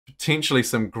Potentially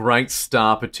some great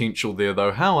star potential there,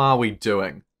 though. How are we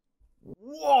doing?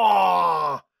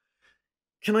 Whoa!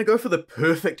 Can I go for the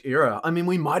perfect era? I mean,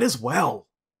 we might as well.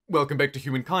 Welcome back to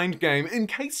Humankind game. In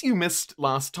case you missed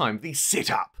last time, the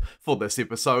setup for this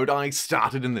episode, I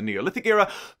started in the Neolithic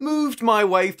era, moved my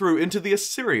way through into the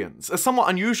Assyrians. A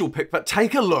somewhat unusual pick, but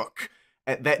take a look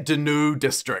at that Danu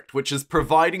district, which is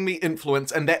providing me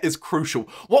influence, and that is crucial.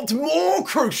 What's more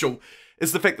crucial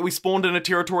is the fact that we spawned in a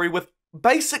territory with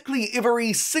basically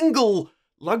every single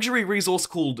luxury resource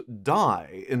called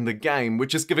dye in the game,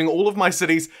 which is giving all of my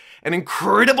cities an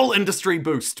incredible industry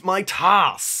boost. My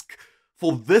task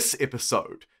for this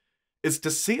episode is to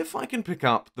see if I can pick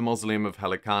up the Mausoleum of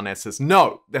Halicarnassus,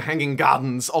 no, the Hanging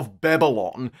Gardens of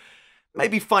Babylon,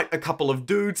 maybe fight a couple of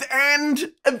dudes,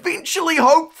 and eventually,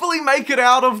 hopefully, make it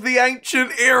out of the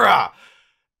ancient era.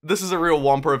 This is a real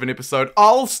whomper of an episode.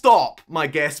 I'll stop my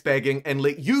gas bagging and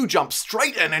let you jump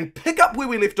straight in and pick up where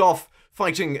we left off,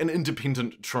 fighting an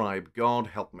independent tribe. God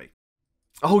help me.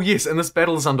 Oh yes, and this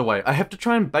battle is underway. I have to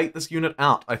try and bait this unit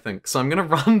out, I think. So I'm going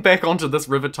to run back onto this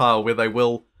river tile where they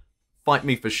will fight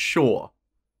me for sure.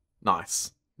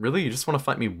 Nice. Really? You just want to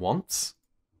fight me once?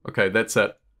 Okay, that's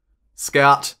it.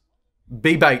 Scout.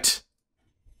 Be bait.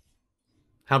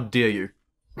 How dare you?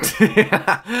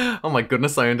 Oh my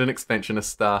goodness, I earned an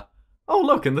expansionist star. Oh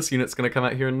look, and this unit's going to come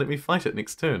out here and let me fight it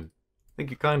next turn.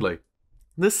 Thank you kindly.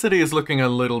 This city is looking a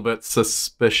little bit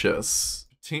suspicious.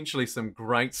 Potentially some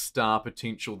great star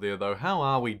potential there though. How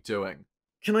are we doing?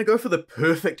 Can I go for the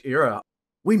perfect era?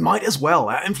 We might as well.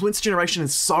 Our influence generation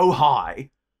is so high.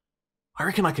 I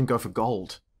reckon I can go for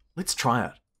gold. Let's try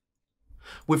it.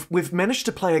 We've managed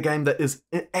to play a game that is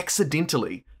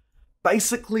accidentally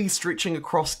basically stretching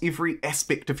across every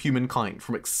aspect of humankind,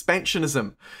 from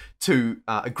expansionism to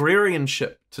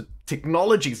agrarianship to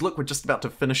technologies. Look, we're just about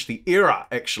to finish the era,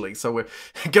 actually, so we're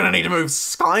gonna need to move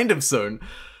kind of soon.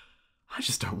 I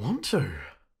just don't want to.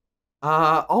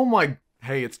 Oh my...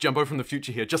 Hey, it's Jumbo from the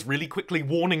future here, just really quickly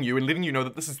warning you and letting you know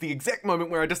that this is the exact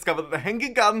moment where I discover that the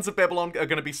Hanging Gardens of Babylon are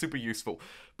gonna be super useful.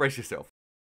 Brace yourself.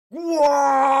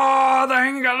 Whoa! The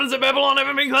Hanging Gardens of Babylon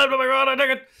haven't been claimed, oh my god, I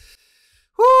take it!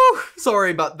 Whew,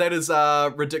 sorry, but that is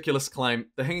a ridiculous claim.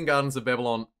 The Hanging Gardens of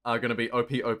Babylon are going to be OP,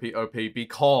 OP, OP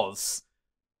because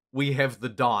we have the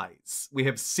dyes. We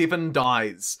have 7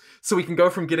 dyes. So we can go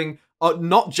from getting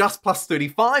not just plus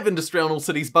 35 industry on all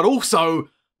cities, but also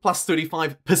plus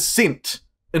 35%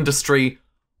 industry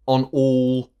on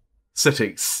all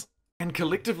cities. And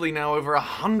collectively now over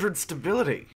 100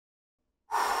 stability.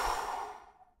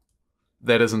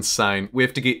 That is insane. We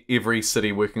have to get every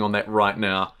city working on that right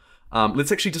now.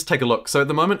 Let's actually just take a look. So at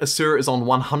the moment, Assyria is on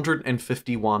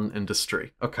 151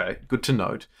 industry. Okay, good to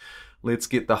note. Let's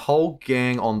get the whole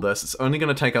gang on this. It's only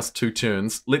going to take us 2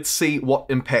 turns. Let's see what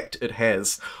impact it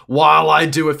has while I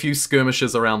do a few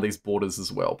skirmishes around these borders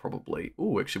as well, probably.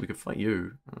 Ooh, actually, we could fight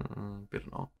you. Better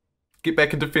not. Get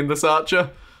back and defend this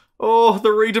archer. Oh, the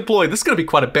redeploy. This is going to be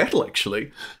quite a battle,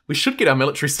 actually. We should get our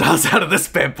military stars out of this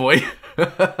bad boy.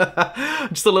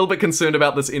 Just a little bit concerned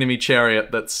about this enemy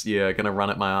chariot that's, yeah, going to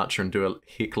run at my archer and do a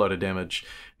heck load of damage.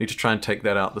 Need to try and take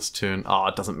that out this turn. Oh,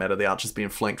 it doesn't matter. The archer's being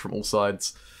flanked from all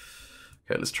sides.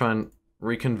 Okay, let's try and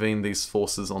reconvene these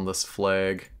forces on this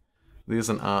flag. There's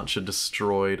an archer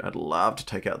destroyed. I'd love to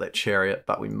take out that chariot,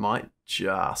 but we might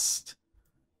just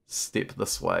step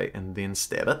this way and then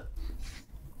stab it.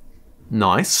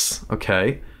 Nice.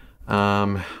 Okay.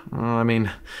 I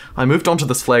mean, I moved on to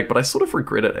this flag, but I sort of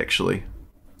regret it, actually.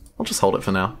 I'll just hold it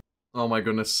for now. Oh my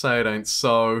goodness, say it ain't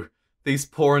so. These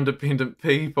poor independent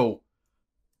people.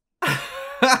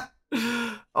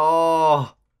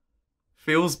 Oh,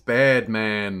 feels bad,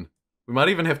 man. We might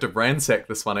even have to ransack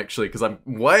this one, actually, because I'm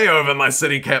way over my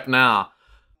city cap now.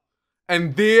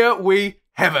 And there we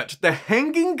have it. The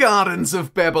Hanging Gardens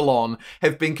of Babylon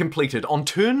have been completed on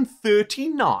turn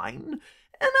 39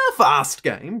 in a fast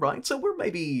game, right? So we're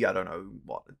maybe, I don't know,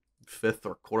 what, 5th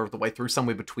or 1/4 of the way through,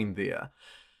 somewhere between there.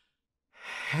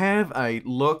 Have a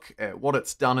look at what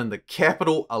it's done in the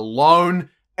capital alone.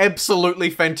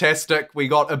 Absolutely fantastic. We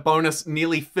got a bonus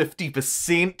nearly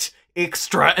 50%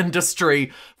 extra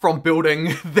industry from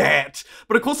building that.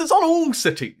 But of course it's on all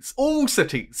cities. All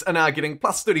cities are now getting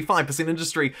plus 35%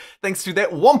 industry thanks to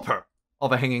that whomper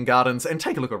of a Hanging Gardens. And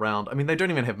take a look around. I mean, they don't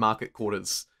even have market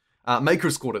quarters.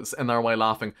 Maker's quarters, and they're away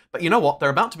laughing. But you know what? They're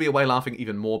about to be away laughing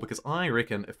even more, because I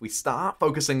reckon if we start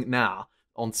focusing now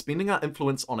on spending our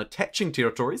influence on attaching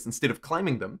territories instead of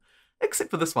claiming them, except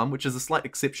for this one, which is a slight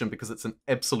exception because it's an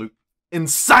absolute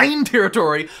insane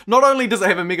territory. Not only does it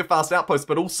have a mega fast outpost,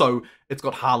 but also it's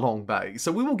got Ha Long Bay.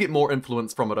 So we will get more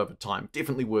influence from it over time.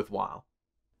 Definitely worthwhile.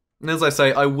 And as I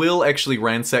say, I will actually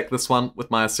ransack this one with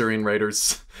my Assyrian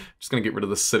raiders. Just gonna get rid of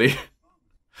this city.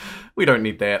 We don't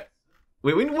need that.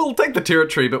 We'll take the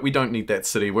territory, but we don't need that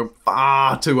city. We're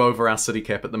far too over our city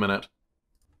cap at the minute.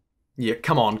 Yeah,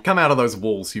 come on. Come out of those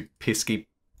walls, you pesky...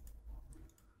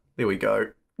 There we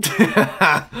go.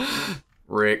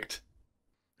 Wrecked.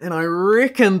 And I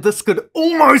reckon this could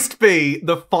almost be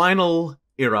the final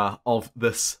era of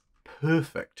this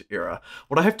perfect era.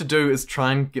 What I have to do is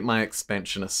try and get my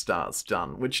expansionist stars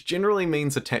done, which generally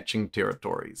means attaching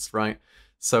territories, right?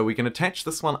 So we can attach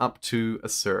this one up to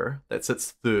Assur. That's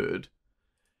its third.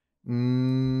 Ninua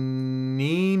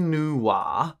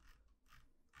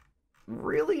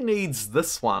really needs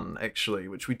this one, actually,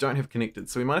 which we don't have connected.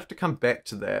 So we might have to come back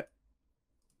to that.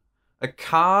 A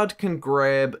card can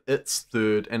grab its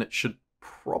third, and it should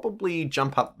probably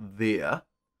jump up there.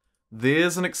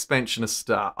 There's an expansionist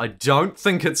star. I don't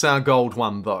think it's our gold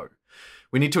one, though.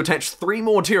 We need to attach 3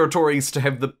 more territories to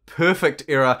have the perfect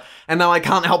era, and now I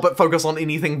can't help but focus on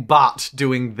anything but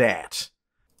doing that.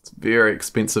 It's very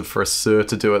expensive for a Sir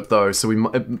to do it, though, so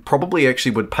it probably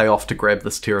actually would pay off to grab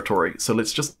this territory. So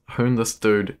let's just hone this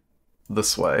dude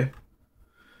this way.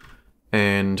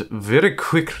 And very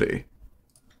quickly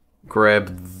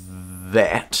grab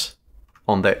that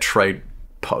on that trade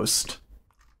post.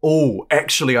 Oh,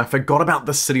 actually, I forgot about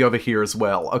this city over here as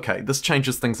well. Okay, this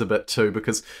changes things a bit too,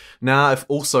 because now if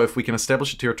we can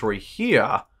establish a territory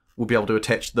here, we'll be able to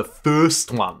attach the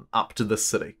first one up to this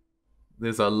city.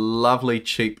 There's a lovely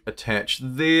cheap attach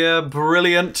there.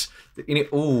 Brilliant.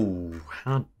 Oh,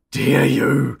 how dare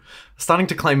you? Starting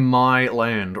to claim my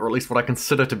land, or at least what I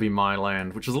consider to be my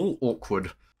land, which is a little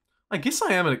awkward. I guess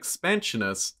I am an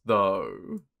expansionist,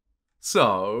 though.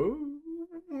 So...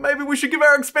 maybe we should give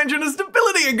our expansionist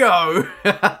ability a go!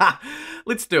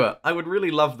 Let's do it. I would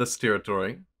really love this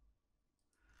territory.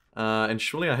 And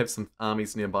surely I have some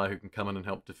armies nearby who can come in and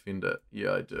help defend it.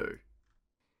 Yeah, I do.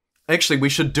 Actually, we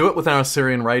should do it with our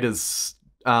Assyrian raiders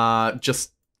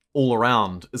just all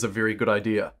around is a very good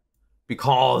idea.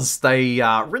 Because they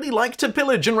really like to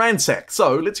pillage and ransack.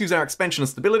 So let's use our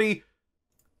expansionist ability.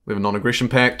 We have a non-aggression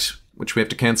pact, which we have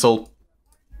to cancel.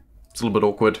 It's a little bit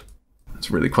awkward.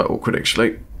 It's really quite awkward,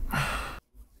 actually.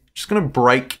 Just gonna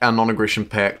break our non-aggression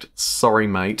pact. Sorry,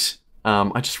 mate.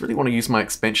 I just really want to use my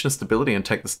expansionist ability and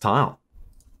take this tile.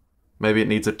 Maybe it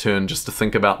needs a turn just to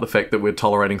think about the fact that we're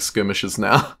tolerating skirmishes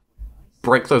now.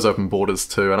 Break those open borders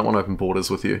too. I don't want open borders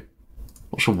with you.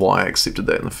 Not sure why I accepted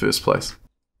that in the first place.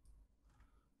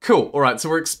 Cool. Alright, so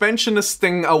we're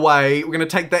expansionisting away. We're gonna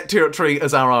take that territory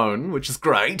as our own, which is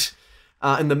great.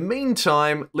 In the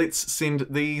meantime, let's send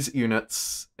these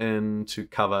units into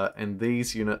cover and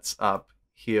these units up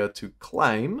here to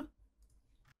claim.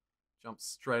 Jump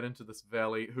straight into this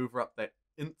valley, hoover up that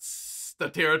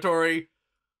insta territory.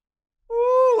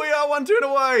 Ooh, we are 1 turn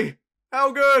away!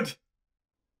 How good!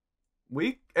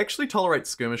 We actually tolerate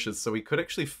skirmishes, so we could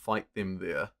actually fight them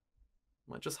there.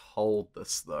 Might just hold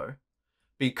this, though.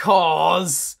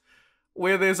 Because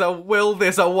where there's a will,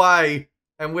 there's a way.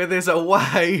 And where there's a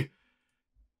way...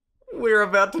 we're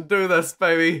about to do this,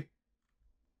 baby.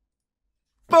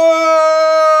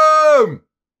 Boom!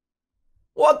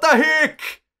 What the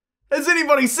heck? Has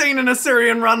anybody seen an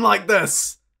Assyrian run like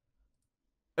this?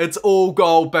 It's all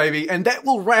gold, baby. And that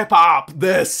will wrap up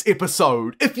this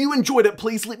episode. If you enjoyed it,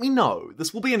 please let me know.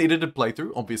 This will be an edited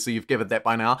playthrough. Obviously, you've gathered that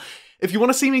by now. If you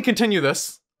want to see me continue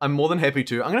this, I'm more than happy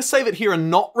to. I'm going to save it here and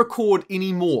not record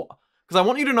any more. Because I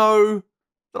want you to know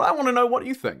that I want to know what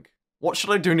you think. What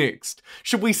should I do next?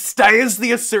 Should we stay as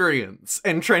the Assyrians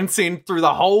and transcend through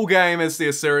the whole game as the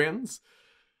Assyrians?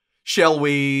 Shall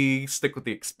we stick with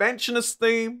the expansionist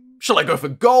theme? Shall I go for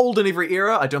gold in every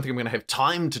era? I don't think I'm going to have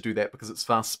time to do that because it's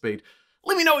fast speed.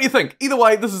 Let me know what you think. Either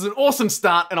way, this is an awesome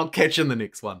start and I'll catch you in the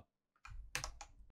next one.